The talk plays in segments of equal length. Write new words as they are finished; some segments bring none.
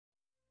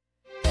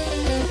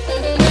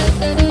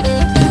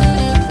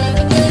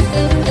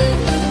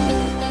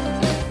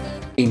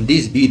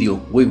this video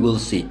we will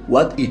see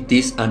what it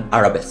is an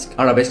arabesque.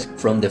 Arabesque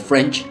from the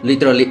French,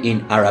 literally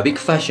in Arabic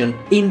fashin.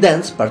 In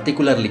dance,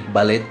 particularly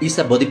ballet, is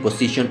a body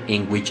position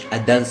in which a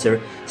dancer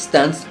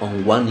stands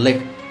on one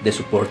leg, the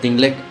supporting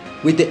leg,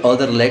 with the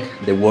other leg,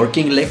 the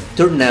working leg,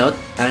 turned out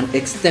and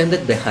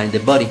extended behind the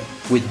body,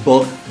 with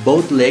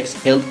both legs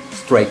held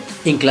straight.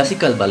 In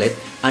classical ballet,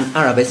 an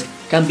arabesque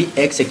can be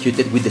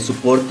executed with the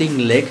supporting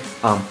leg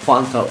en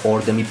pointe or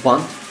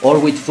demi-pointe, or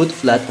with foot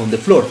flat on the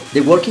floor.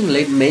 The working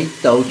leg may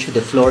touch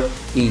the floor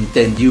in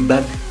tendu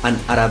back, an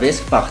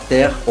arabesque par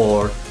terre,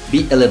 or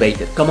be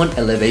elevated. Common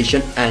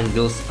elevation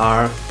angles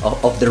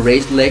of the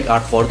raised leg are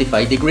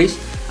 45 degrees,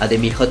 a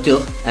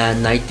demi-hauteur,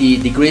 and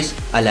 90 degrees,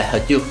 a la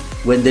hauteur.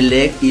 When the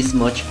leg is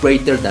much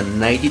greater than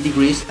 90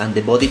 degrees and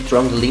the body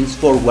trunk leans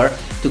forward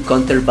to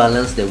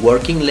counterbalance the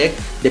working leg,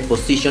 the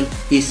position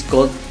is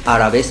called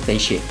arabesque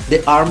penché.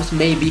 The arms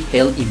may be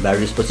held in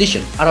various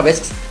positions.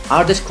 Arabesques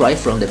are described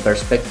from the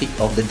perspective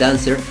of the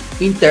dancer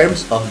in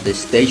terms of the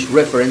stage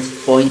reference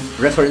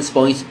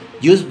points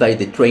used by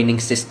the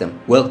training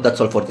system. Well, that's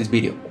all for this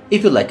video.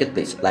 If you like it,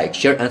 please like,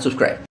 share and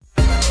subscribe.